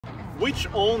Which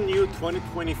all-new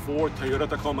 2024 Toyota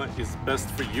Tacoma is best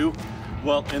for you?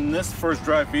 Well, in this first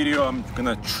drive video, I'm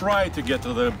gonna try to get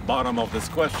to the bottom of this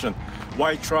question.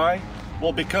 Why try?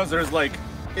 Well, because there's like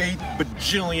 8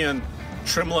 bajillion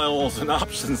trim levels and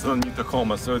options on the new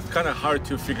Tacoma, so it's kind of hard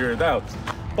to figure it out.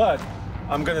 But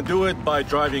I'm gonna do it by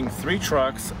driving 3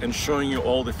 trucks and showing you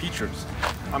all the features.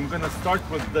 I'm gonna start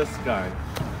with this guy.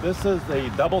 This is a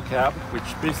double cab, which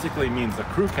basically means a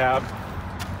crew cab.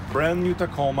 Brand new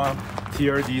Tacoma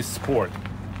TRD Sport.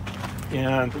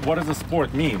 And what does the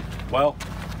Sport mean? Well,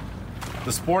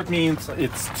 the Sport means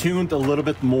it's tuned a little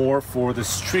bit more for the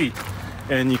street.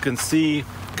 And you can see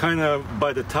kind of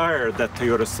by the tire that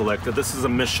Toyota selected. This is a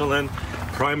Michelin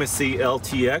Primacy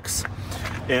LTX.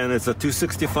 And it's a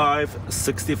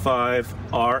 265/65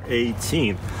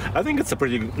 R18. I think it's a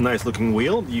pretty nice looking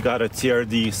wheel. You got a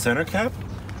TRD center cap.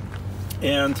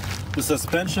 And the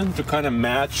suspension to kind of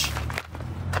match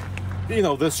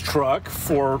this truck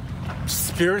for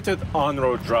spirited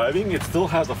on-road driving. It still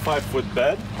has a 5-foot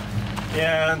bed,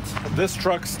 and this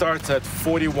truck starts at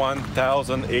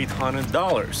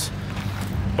 $41,800.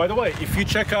 By the way, if you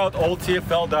check out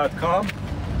alltfl.com,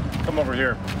 come over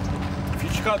here. If you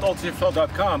check out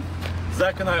alltfl.com,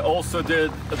 Zach and I also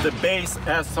did the base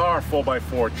SR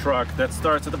 4x4 truck that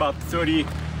starts at about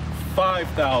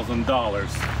 $35,000.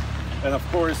 And of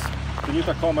course, the new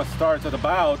Tacoma starts at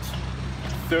about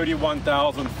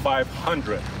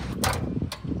 $31,500.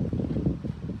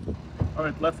 All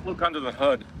right, let's look under the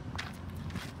hood.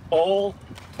 All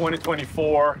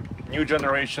 2024 new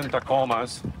generation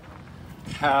Tacomas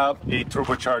have a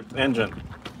turbocharged engine.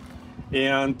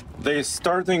 And they're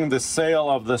starting the sale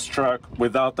of this truck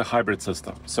without the hybrid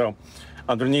system. So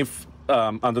underneath,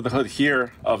 under the hood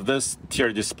here of this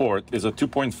TRD Sport is a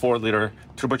 2.4-liter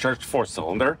turbocharged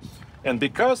 4-cylinder. And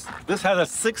because this has a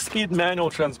 6-speed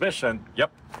manual transmission,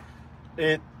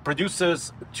 it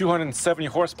produces 270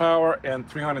 horsepower and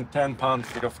 310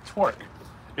 pound-feet of torque.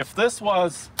 If this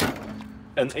was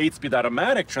an 8-speed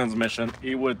automatic transmission,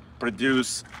 it would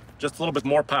produce just a little bit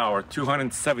more power,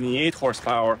 278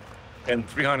 horsepower and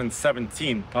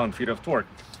 317 pound-feet of torque.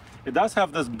 It does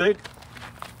have this big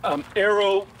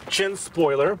aero chin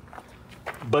spoiler,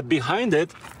 but behind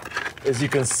it, as you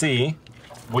can see,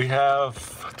 we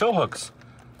have tow hooks.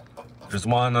 There's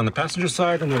one on the passenger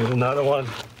side and there's another one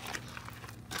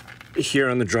here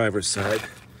on the driver's side.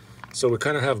 So we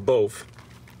kind of have both.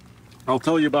 I'll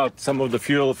tell you about some of the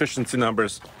fuel efficiency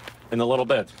numbers in a little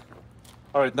bit.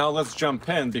 All right, now let's jump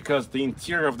in because the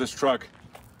interior of this truck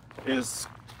is,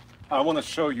 I want to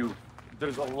show you,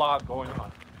 there's a lot going on.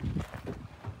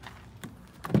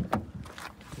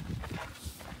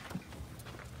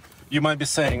 You might be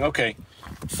saying, okay,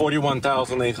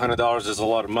 $41,800 is a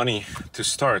lot of money to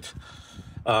start.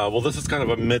 Well, this is kind of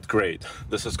a mid-grade.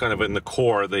 This is kind of in the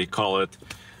core, they call it,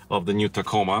 of the new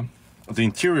Tacoma. The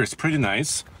interior is pretty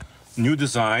nice. New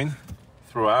design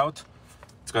throughout.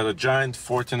 It's got a giant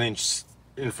 14-inch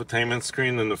infotainment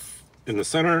screen in the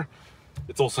center.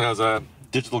 It also has a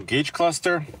digital gauge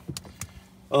cluster.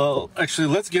 Actually,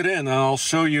 let's get in and I'll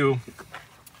show you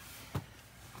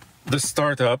the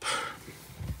startup.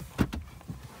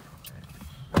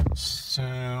 So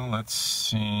let's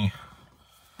see.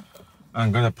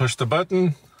 I'm gonna push the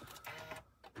button.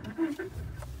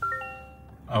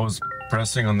 I was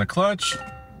pressing on the clutch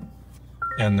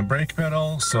and the brake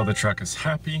pedal, so the truck is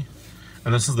happy.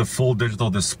 And this is the full digital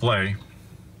display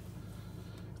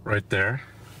right there.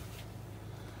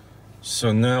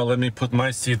 So now let me put my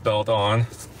seatbelt on.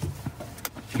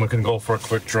 We can go for a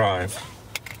quick drive.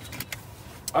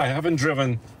 I haven't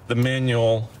driven the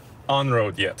manual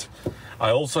on-road yet. I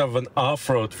also have an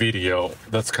off-road video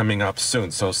that's coming up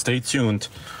soon, so stay tuned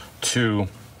to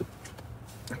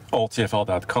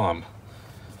alltfl.com.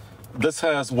 This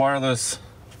has wireless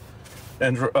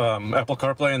Apple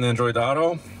CarPlay and Android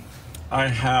Auto. I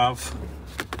have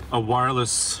a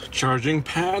wireless charging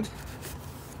pad.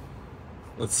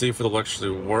 Let's see if it'll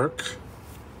actually work.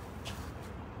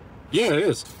 Yeah, it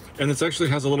is. And it actually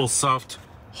has a little soft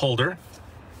holder.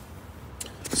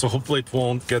 So hopefully it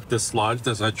won't get dislodged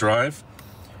as I drive.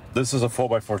 This is a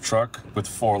 4x4 truck with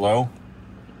 4-low.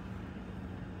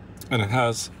 And it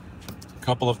has a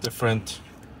couple of different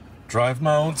drive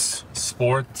modes: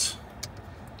 Sport,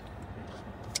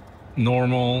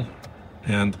 Normal,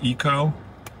 and Eco.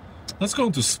 Let's go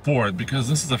to Sport because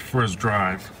this is the first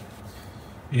drive.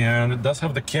 And it does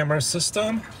have the camera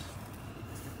system.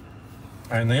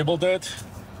 I enabled it.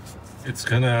 It's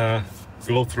gonna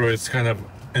go through its kind of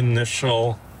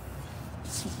initial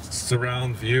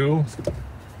surround view.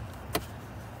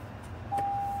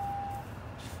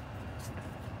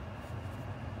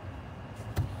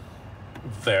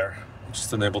 there.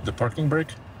 Just enabled the parking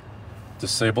brake,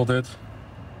 disabled it.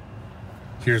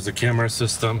 Here's the camera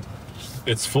system.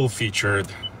 It's full featured.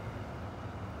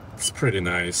 It's pretty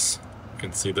nice. You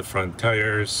can see the front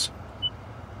tires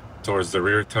towards the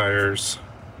rear tires.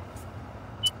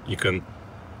 You can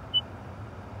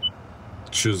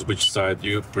choose which side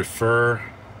you prefer.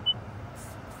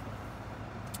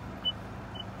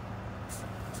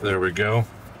 There we go.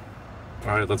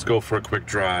 All right, let's go for a quick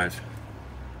drive.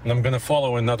 And I'm gonna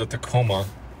follow another Tacoma,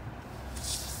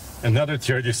 another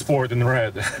TRD Sport in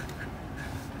red.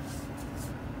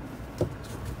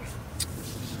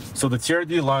 So the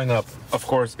TRD lineup, of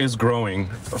course, is growing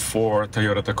for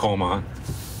Toyota Tacoma.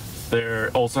 They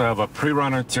also have a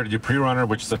Prerunner, TRD Prerunner,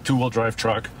 which is a two-wheel drive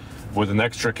truck with an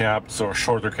extra cab, so a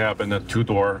shorter cab and a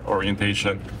two-door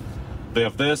orientation. They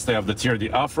have this, they have the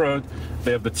TRD Off-Road,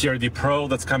 they have the TRD Pro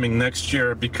that's coming next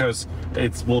year because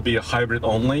it will be a hybrid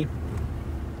only,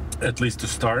 at least to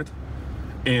start.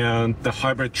 And the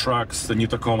hybrid trucks, the new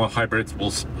Tacoma hybrids,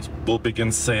 will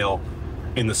begin sale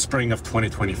in the spring of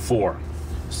 2024.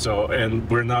 So, and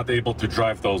we're not able to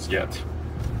drive those yet.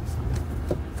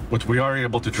 What we are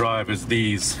able to drive is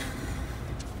these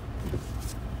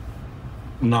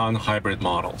non-hybrid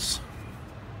models.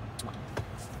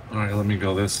 All right, let me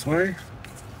go this way.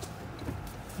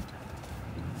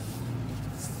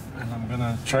 And I'm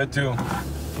gonna try to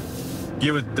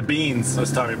give it the beans,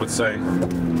 as Tommy would say.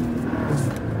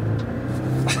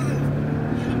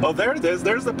 Oh, there it is,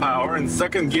 there's the power. In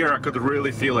second gear, I could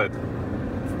really feel it.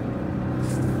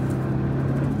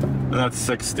 And that's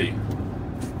 60.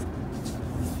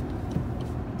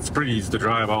 It's pretty easy to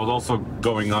drive. I was also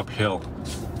going uphill.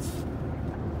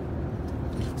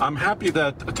 I'm happy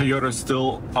that Toyota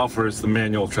still offers the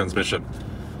manual transmission.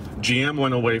 GM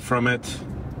went away from it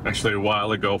actually a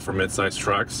while ago for mid-size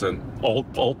trucks and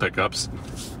all pickups.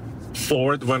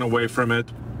 Ford went away from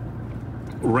it.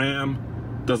 Ram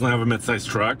doesn't have a mid-size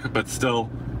truck, but still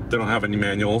they don't have any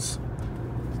manuals.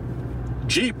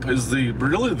 Jeep is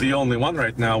really the only one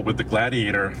right now with the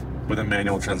Gladiator with a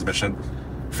manual transmission.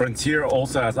 Frontier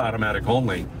also has automatic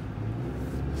only.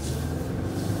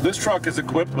 This truck is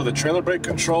equipped with a trailer brake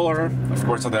controller. Of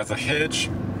course, it has a hitch.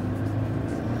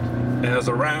 It has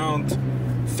around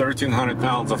 1,300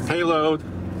 pounds of payload.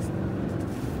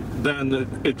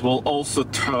 Then it will also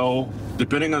tow,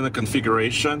 depending on the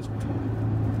configuration.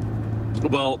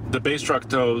 Well, the base truck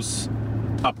tows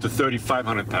up to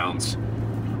 3,500 pounds.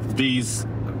 These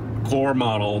core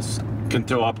models can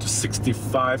tow up to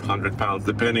 6,500 pounds,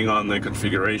 depending on the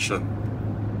configuration.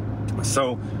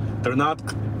 So they're not,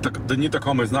 the new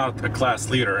Tacoma is not a class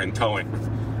leader in towing,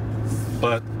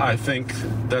 but I think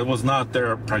that was not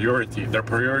their priority. Their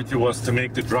priority was to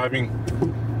make the driving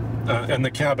and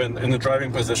the cabin in the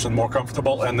driving position more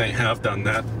comfortable, and they have done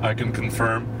that, I can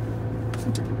confirm.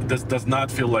 This does not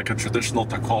feel like a traditional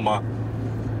Tacoma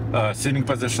seating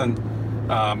position.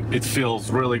 It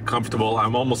feels really comfortable.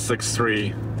 I'm almost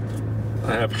 6'3".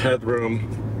 I have headroom,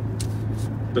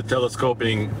 the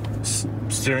telescoping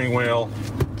steering wheel.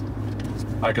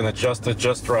 I can adjust it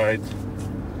just right,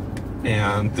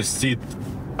 and the seat,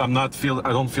 I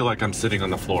don't feel like I'm sitting on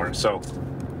the floor. So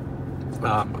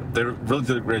they really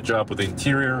did a great job with the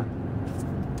interior,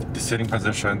 the sitting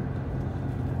position.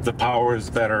 The power is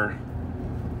better,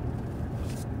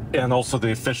 and also the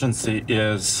efficiency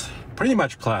is pretty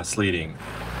much class leading.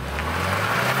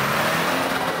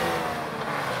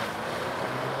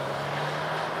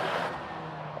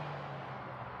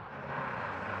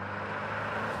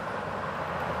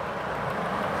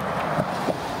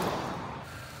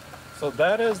 So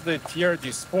that is the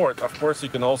TRD Sport. Of course, you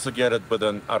can also get it with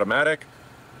an automatic.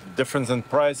 Difference in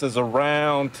price is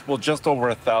around, well, just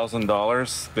over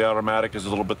 $1,000. The automatic is a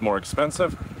little bit more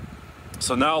expensive.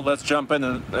 So now let's jump in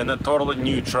a totally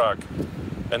new truck,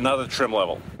 another trim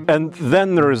level. And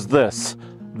then there is this,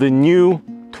 the new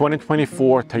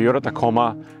 2024 Toyota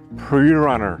Tacoma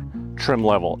Prerunner trim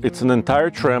level. It's an entire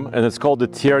trim, and it's called the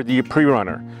TRD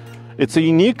Prerunner. It's a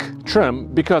unique trim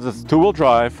because it's two-wheel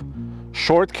drive,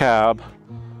 short cab,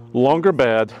 longer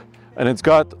bed, and it's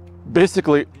got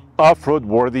basically off-road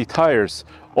worthy tires,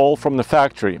 all from the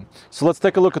factory. So let's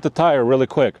take a look at the tire really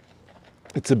quick.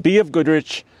 It's a BF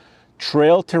Goodrich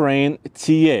Trail Terrain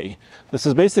TA. This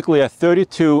is basically a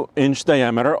 32-inch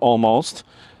diameter, almost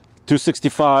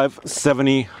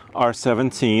 265/70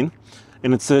 R17,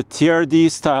 and it's a TRD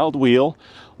styled wheel.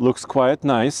 Looks quite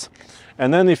nice.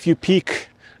 And then if you peek,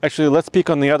 actually let's peek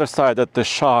on the other side at the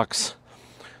shocks.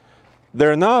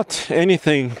 They're not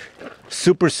anything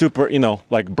super, you know,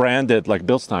 like branded like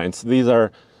Bilstein's. These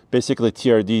are basically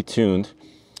TRD tuned.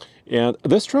 And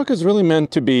this truck is really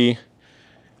meant to be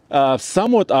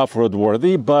somewhat off-road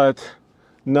worthy, but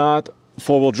not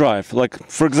four-wheel drive. Like,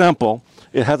 for example,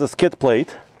 it has a skid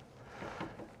plate.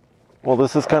 Well,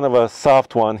 this is kind of a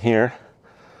soft one here,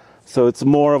 so it's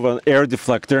more of an air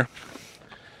deflector,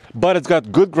 but it's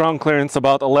got good ground clearance,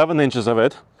 about 11 inches of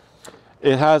it.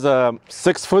 It has a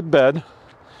 6-foot bed,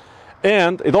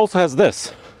 and it also has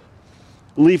this,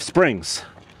 leaf springs.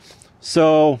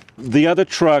 So the other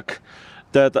truck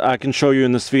that I can show you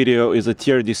in this video is a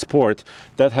TRD Sport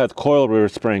that had coil rear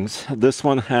springs. This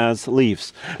one has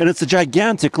leaves, and it's a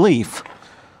gigantic leaf.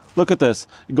 Look at this.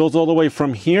 It goes all the way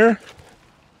from here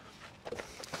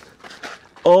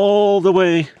all the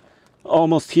way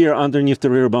almost here underneath the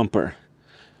rear bumper.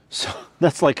 So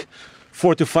that's like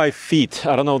 4 to 5 feet.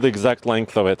 I don't know the exact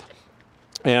length of it.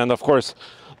 And of course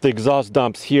the exhaust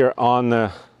dumps here on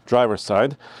the driver's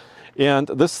side. And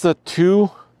this is a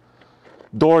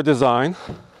 2-door design.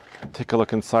 Take a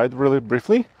look inside really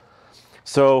briefly.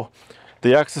 So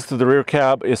the access to the rear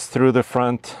cab is through the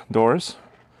front doors.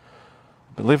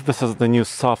 I believe this is the new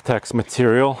Softex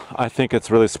material. I think it's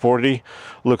really sporty,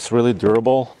 looks really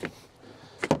durable.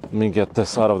 Let me get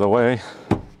this out of the way.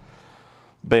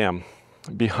 Bam.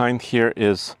 Behind here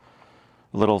is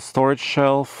a little storage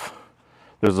shelf.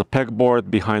 There's a pegboard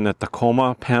behind the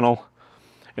Tacoma panel,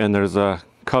 and there's a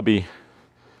cubby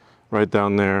right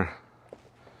down there.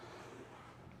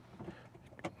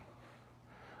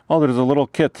 Oh, there's a little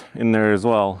kit in there as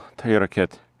well, Toyota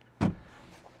kit.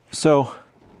 So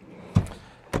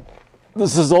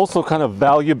this is also kind of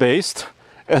value-based,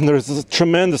 and there's a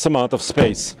tremendous amount of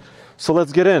space. So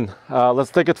let's get in.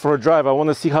 Let's take it for a drive. I want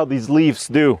to see how these leaves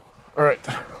do. All right,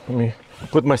 let me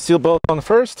put my seatbelt on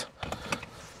first.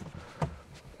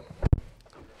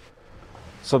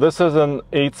 So this is an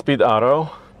 8-speed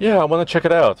auto. Yeah, I want to check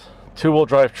it out. 2-wheel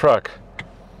drive truck.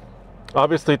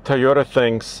 Obviously, Toyota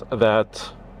thinks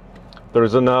that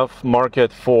there's enough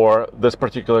market for this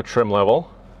particular trim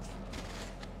level.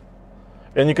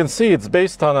 And you can see it's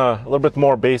based on a little bit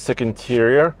more basic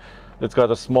interior. It's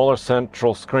got a smaller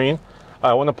central screen.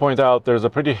 I want to point out there's a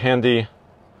pretty handy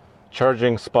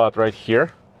charging spot right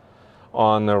here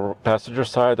on the passenger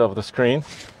side of the screen.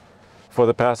 For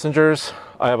the passengers,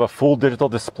 I have a full digital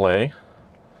display.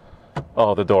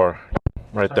 Oh, the door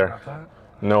right there.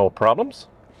 No problems.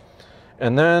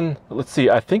 And then, let's see,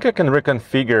 I think I can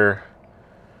reconfigure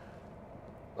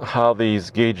how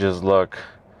these gauges look.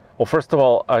 Well, first of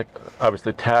all, I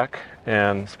obviously tach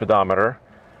and speedometer.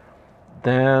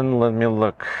 Then let me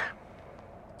look.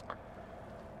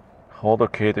 Hold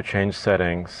OK to change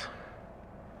settings.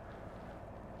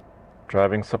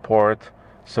 Driving support.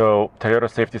 So Toyota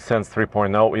Safety Sense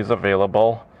 3.0 is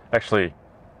available, actually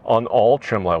on all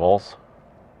trim levels.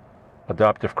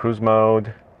 Adaptive cruise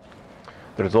mode.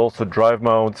 There's also drive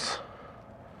modes.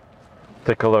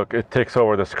 Take a look, it takes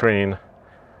over the screen.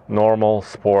 Normal,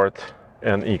 sport,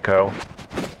 and eco.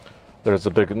 There's a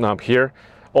big knob here.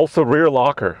 Also rear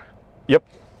locker. Yep.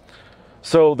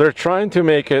 So they're trying to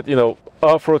make it, you know,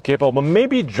 off-road capable,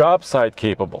 maybe job site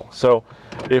capable. So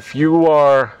if you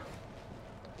are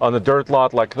on a dirt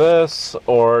lot like this,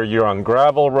 or you're on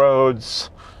gravel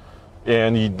roads,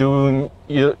 and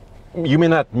you may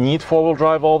not need four-wheel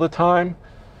drive all the time,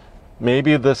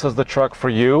 maybe this is the truck for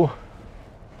you.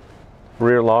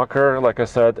 Rear locker, like I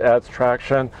said, adds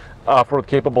traction. Off-road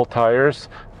capable tires.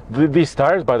 These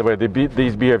tires, by the way,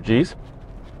 these BFGs,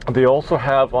 they also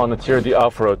have on the TRD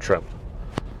off-road trim.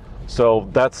 So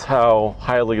that's how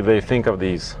highly they think of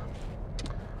these.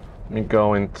 Let me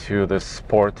go into the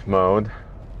sport mode.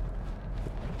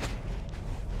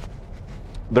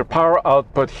 Their power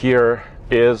output here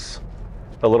is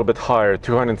a little bit higher,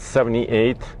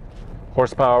 278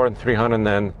 horsepower and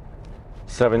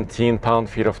 317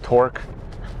 pound-feet of torque,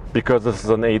 because this is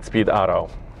an 8-speed auto.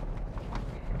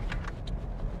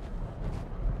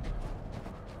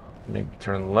 Let me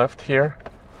turn left here.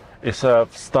 It's a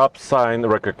stop sign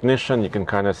recognition. You can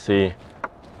kind of see it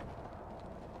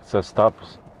says stop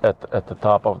at the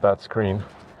top of that screen.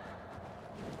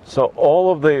 So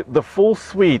all of the full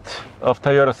suite of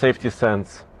Toyota Safety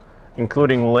Sense,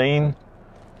 including lane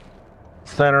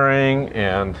centering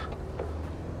and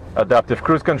adaptive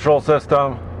cruise control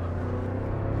system.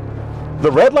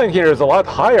 The red line here is a lot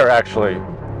higher, actually,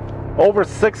 over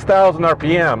 6,000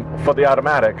 RPM for the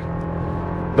automatic.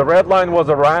 The red line was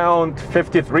around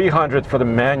 5,300 for the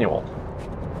manual.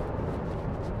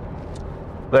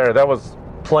 There, that was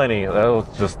plenty. That was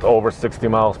just over 60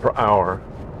 miles per hour.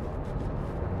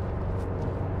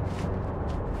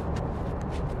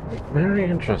 Very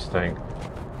interesting.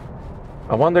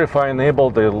 I wonder if I enable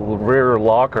the rear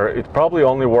locker, it probably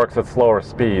only works at slower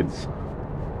speeds.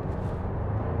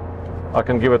 I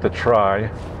can give it a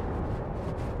try.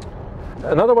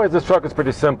 And otherwise, this truck is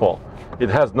pretty simple. It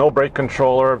has no brake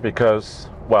controller because,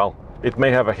 well, it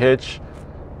may have a hitch,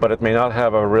 but it may not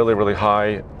have a really, really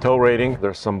high tow rating.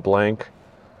 There's some blank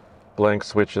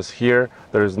switches here.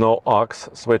 There's no aux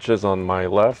switches on my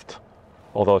left,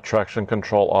 although traction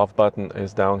control off button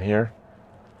is down here.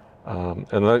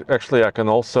 And actually, I can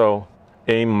also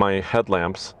aim my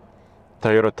headlamps.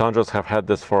 Toyota Tundras have had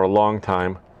this for a long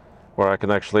time, where I can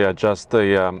actually adjust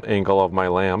the angle of my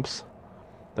lamps.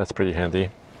 That's pretty handy.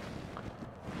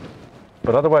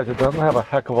 But otherwise, it doesn't have a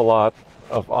heck of a lot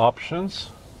of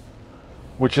options,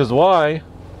 which is why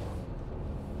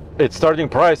its starting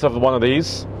price of one of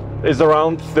these is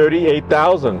around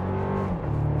 $38,000.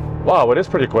 Wow, it is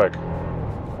pretty quick.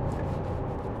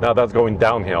 Now that's going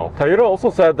downhill. Toyota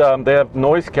also said they have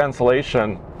noise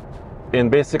cancellation in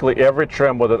basically every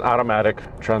trim with an automatic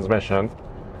transmission.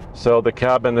 So the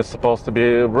cabin is supposed to be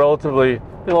relatively,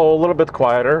 a little bit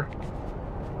quieter,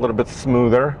 a little bit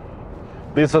smoother.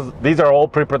 These are all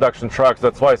pre-production trucks.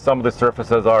 That's why some of the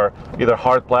surfaces are either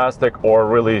hard plastic or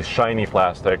really shiny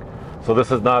plastic. So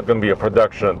this is not going to be a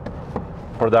production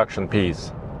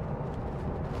piece.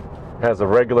 It has a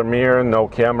regular mirror, no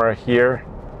camera here,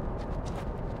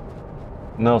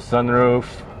 no sunroof,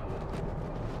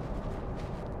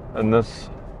 and this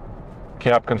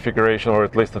cab configuration, or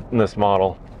at least in this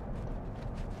model.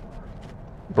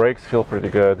 Brakes feel pretty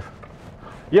good.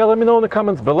 Yeah, let me know in the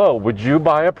comments below. Would you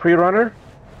buy a Prerunner?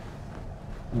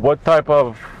 What type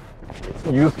of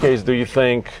use case do you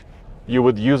think you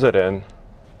would use it in,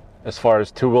 as far as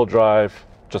two-wheel drive,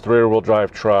 just rear-wheel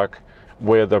drive truck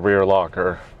with a rear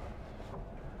locker?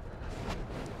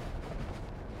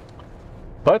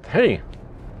 But hey,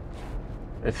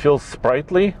 it feels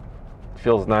sprightly, it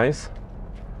feels nice.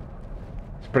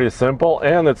 It's pretty simple,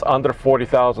 and it's under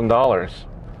 $40,000.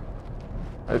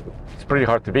 It's pretty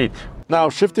hard to beat. Now,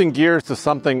 shifting gears to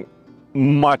something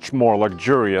much more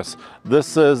luxurious.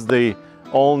 This is the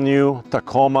all-new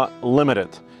Tacoma Limited.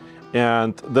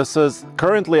 And this is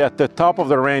currently at the top of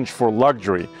the range for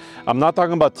luxury. I'm not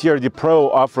talking about TRD Pro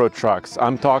off-road trucks.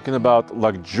 I'm talking about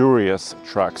luxurious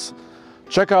trucks.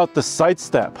 Check out the side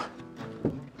step.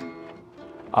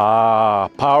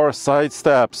 Power side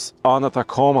steps on a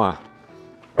Tacoma.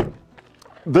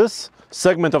 This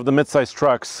segment of the mid-size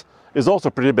trucks is also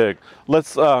pretty big.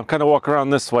 Let's kind of walk around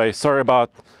this way. Sorry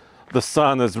about the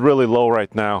sun is really low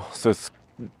right now, so it's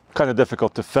kind of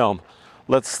difficult to film.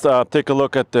 Let's take a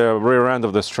look at the rear end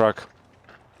of this truck.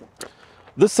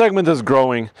 This segment is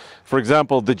growing. For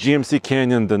example, the GMC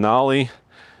Canyon Denali,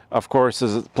 of course,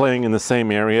 is playing in the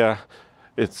same area.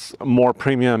 It's a more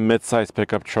premium mid-size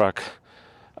pickup truck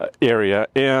area.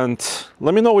 And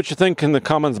let me know what you think in the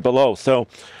comments below. So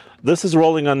this is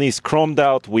rolling on these chromed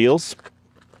out wheels.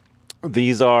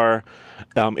 These are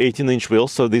 18-inch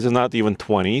wheels, so these are not even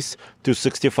 20s,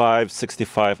 265,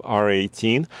 65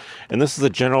 R18, and this is a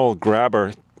General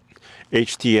Grabber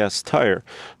HTS tire.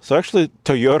 So actually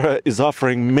Toyota is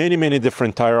offering many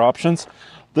different tire options.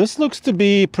 This looks to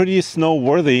be pretty snow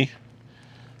worthy.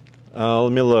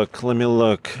 Let me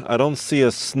look. I don't see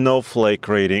a snowflake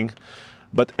rating,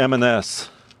 but M&S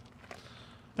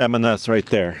right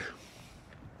there.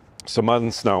 So mud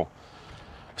and snow.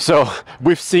 So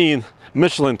we've seen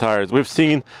Michelin tires, we've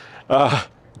seen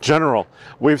General,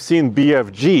 we've seen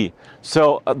BFG.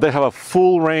 So they have a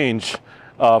full range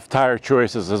of tire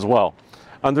choices as well.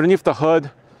 Underneath the hood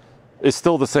is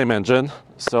still the same engine,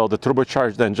 so the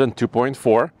turbocharged engine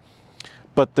 2.4.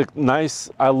 But the nice,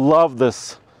 I love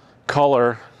this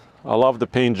color, I love the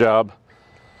paint job.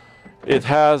 It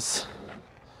has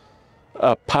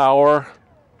a power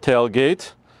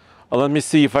tailgate. Let me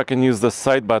see if I can use the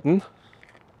side button.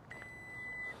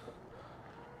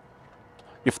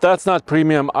 If that's not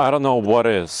premium, I don't know what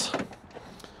is.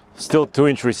 Still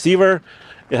 2-inch receiver.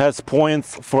 It has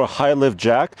points for a high lift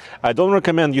jack. I don't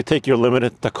recommend you take your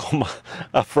Limited Tacoma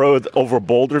off-road over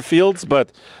boulder fields,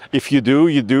 but if you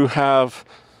do have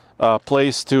a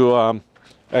place to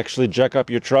actually jack up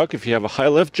your truck if you have a high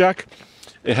lift jack.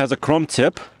 It has a chrome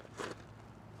tip.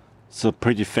 So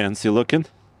pretty fancy looking.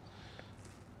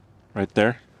 Right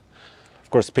there.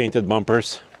 Of course, painted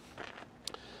bumpers.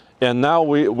 And now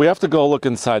we have to go look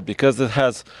inside because it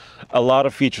has a lot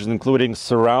of features, including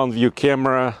surround view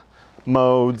camera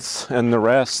modes and the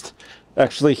rest.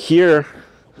 Actually here,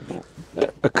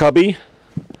 a cubby.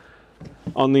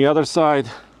 On the other side,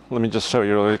 let me just show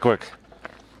you really quick.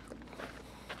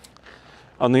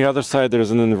 On the other side, there's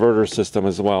an inverter system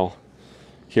as well.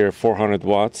 Here, 400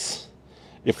 watts.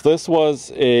 If this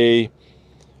was a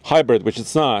hybrid, which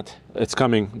it's not, it's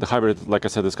coming, the hybrid, like I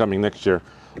said, is coming next year.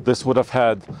 This would have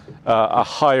had a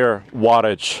higher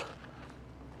wattage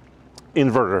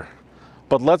inverter,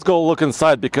 But let's go look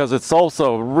inside because it's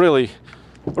also a really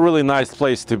nice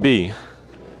place to be.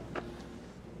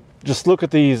 Just look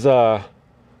at these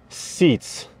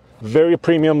seats. Very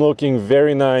premium looking,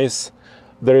 very nice.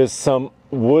 There is some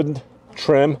wood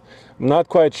trim. I'm not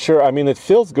quite sure. I mean, it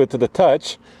feels good to the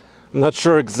touch. I'm not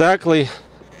sure exactly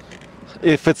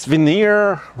if it's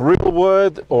veneer, real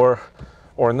wood, or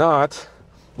not.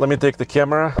 Let me take the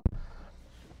camera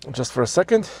just for a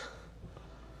second.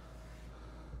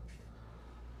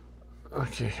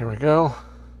 Okay, here we go.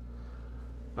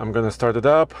 I'm gonna start it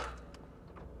up.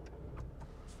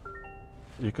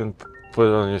 You can put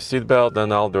it on your seatbelt,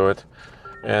 then I'll do it.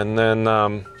 And then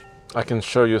I can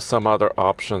show you some other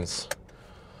options.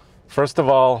 First of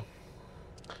all,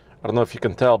 I don't know if you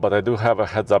can tell, but I do have a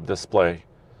heads-up display.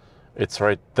 It's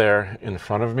right there in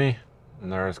front of me,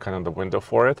 and there's kind of the window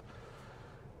for it.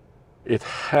 It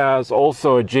has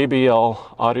also a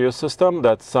JBL audio system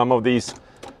that some of these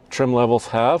trim levels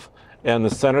have, and the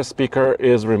center speaker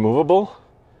is removable,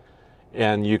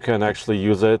 and you can actually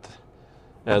use it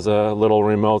as a little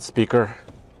remote speaker.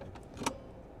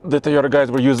 The Toyota guys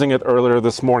were using it earlier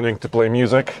this morning to play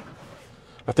music.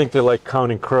 I think they like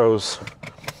Counting Crows.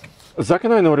 Zach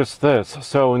and I noticed this.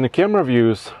 So in the camera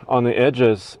views on the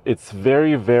edges, it's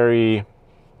very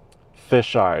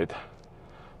fish-eyed.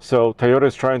 So Toyota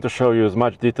is trying to show you as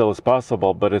much detail as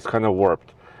possible, but it's kind of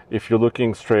warped. If you're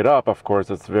looking straight up, of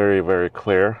course, it's very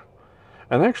clear.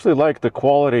 And I actually like the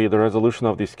quality, the resolution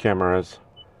of these cameras.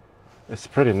 It's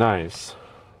pretty nice.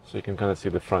 So you can kind of see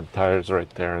the front tires right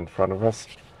there in front of us.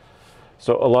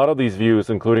 So a lot of these views,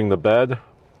 including the bed.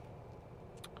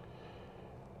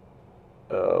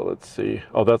 Let's see.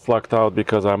 Oh, that's locked out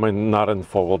because I'm not in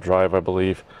four-wheel drive, I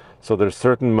believe. So there's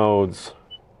certain modes.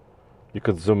 You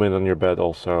could zoom in on your bed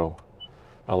also.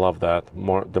 I love that.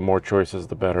 The more choices,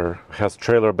 the better. It has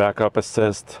trailer backup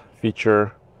assist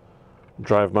feature,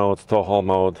 drive mode, tow haul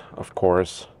mode, of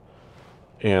course,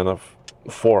 and a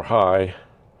 4 high.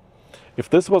 If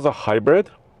this was a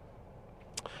hybrid,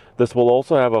 this will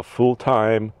also have a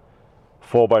full-time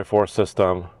 4x4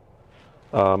 system,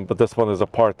 but this one is a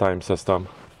part-time system.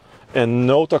 And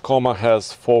no Tacoma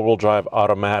has four-wheel drive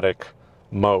automatic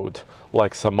mode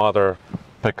like some other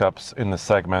pickups in the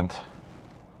segment.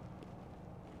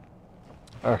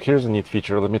 Here's a neat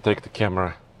feature. Let me take the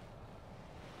camera.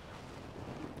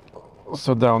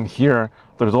 So down here,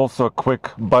 there's also a quick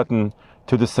button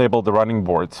to disable the running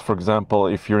boards. For example,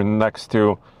 if you're next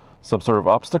to some sort of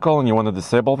obstacle and you want to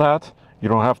disable that, you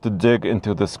don't have to dig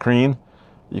into the screen.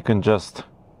 You can just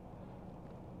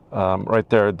right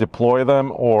there deploy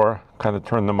them or kind of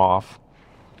turn them off.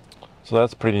 So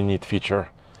that's a pretty neat feature.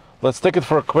 Let's take it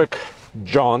for a quick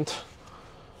jaunt.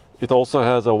 It also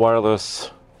has a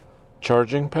wireless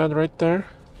charging pad right there.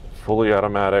 Fully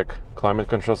automatic, climate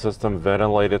control system,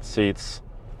 ventilated seats,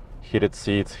 heated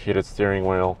steering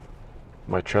wheel.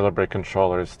 My trailer brake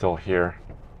controller is still here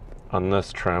on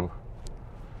this trim.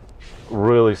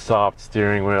 Really soft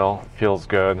steering wheel, feels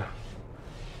good.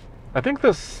 I think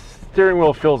this steering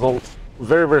wheel feels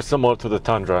very similar to the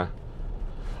Tundra.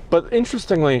 But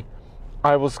interestingly,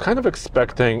 I was kind of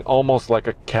expecting almost like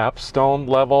a capstone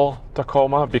level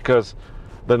Tacoma because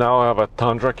they now have a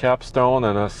Tundra capstone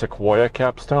and a Sequoia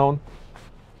capstone.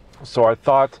 So I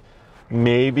thought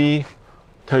maybe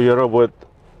Toyota would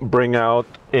bring out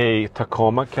a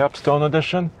Tacoma capstone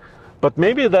edition, but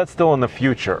maybe that's still in the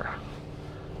future.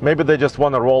 Maybe they just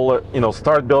want to roll it,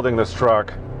 start building this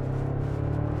truck,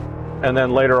 and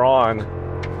then later on,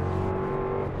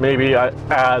 maybe I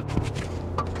add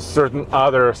certain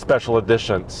other special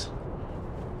editions.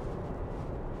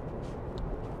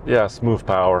 Yeah, smooth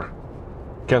power.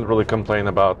 Can't really complain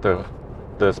about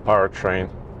this powertrain.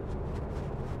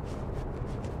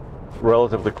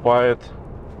 Relatively quiet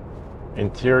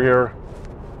interior.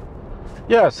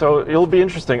 Yeah, so it'll be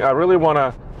interesting. I really want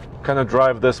to kind of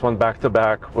drive this one back to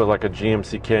back with like a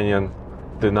GMC Canyon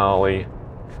Denali.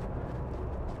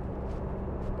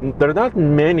 There are not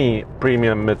many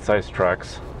premium mid-size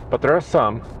trucks, but there are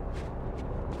some.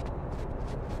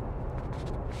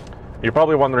 You're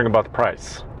probably wondering about the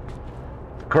price.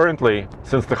 Currently,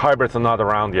 since the hybrids are not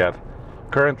around yet,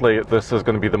 currently this is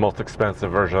going to be the most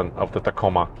expensive version of the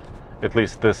Tacoma, at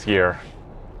least this year,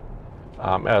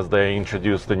 as they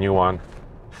introduce the new one.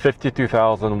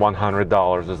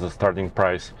 $52,100 is the starting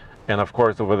price, and of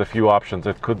course with a few options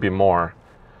it could be more.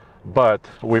 But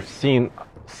we've seen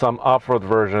some off-road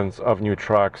versions of new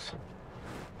trucks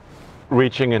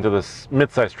reaching into this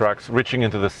mid-size trucks reaching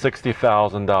into the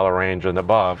 $60,000 range and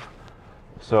above.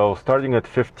 So starting at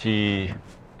 52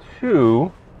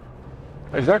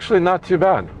 is actually not too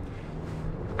bad,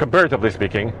 comparatively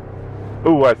speaking.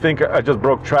 Ooh, I think I just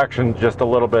broke traction just a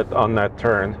little bit on that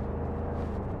turn.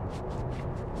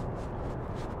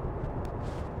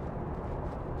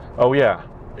 Oh yeah,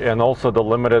 and also the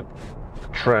Limited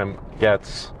trim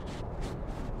gets,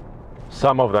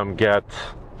 some of them get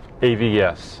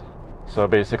AVS, so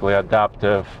basically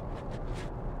adaptive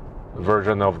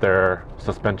version of their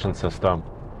suspension system.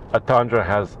 A Tundra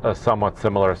has a somewhat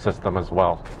similar system as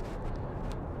well.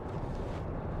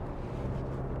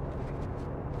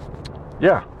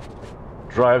 Yeah,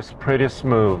 drives pretty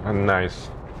smooth and nice.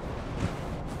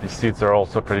 These seats are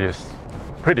also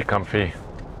pretty comfy.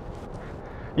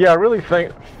 Yeah, I really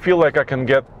feel like I can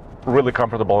get really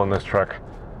comfortable in this truck.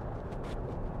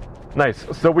 Nice.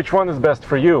 So which one is best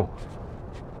for you?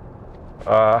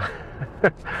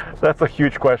 That's a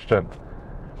huge question.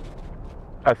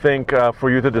 I think for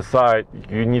you to decide,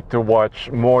 you need to watch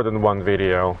more than one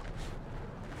video,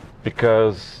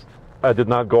 because I did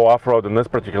not go off-road in this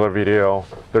particular video.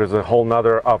 There's a whole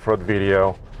nother off-road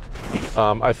video.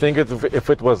 I think if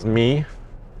it was me,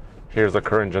 here's a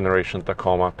current generation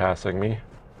Tacoma passing me.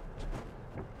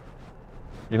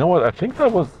 You know what? I think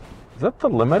is that the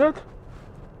Limited?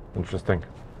 Interesting.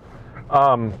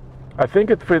 I think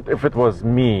if it was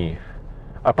me,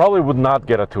 I probably would not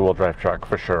get a two-wheel drive truck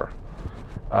for sure.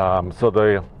 So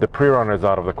the Prerunner is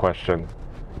out of the question.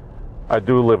 I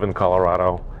do live in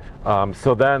Colorado.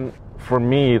 So then for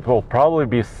me, it will probably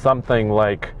be something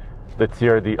like the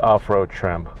TRD off-road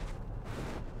trim.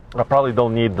 I probably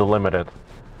don't need the Limited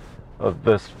of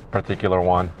this particular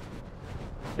one.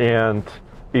 And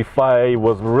if I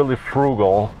was really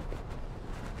frugal,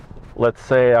 let's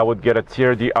say I would get a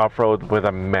TRD off-road with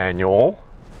a manual,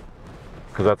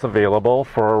 because that's available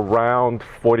for around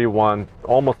 41,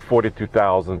 almost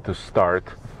 42,000 to start.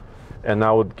 And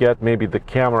I would get maybe the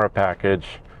camera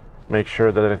package, make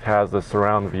sure that it has the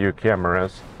surround view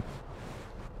cameras.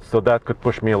 So that could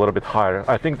push me a little bit higher.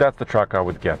 I think that's the truck I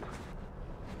would get.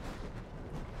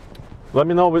 Let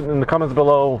me know in the comments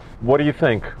below, what do you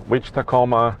think? Which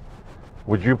Tacoma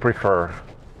would you prefer? A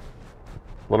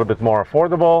little bit more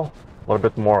affordable, a little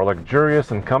bit more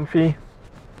luxurious and comfy,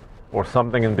 or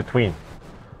something in between?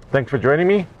 Thanks for joining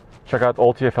me. Check out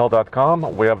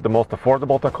oldtfl.com. We have the most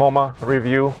affordable Tacoma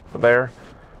review there.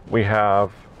 We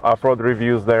have off-road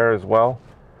reviews there as well,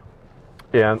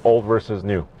 and old versus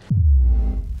new.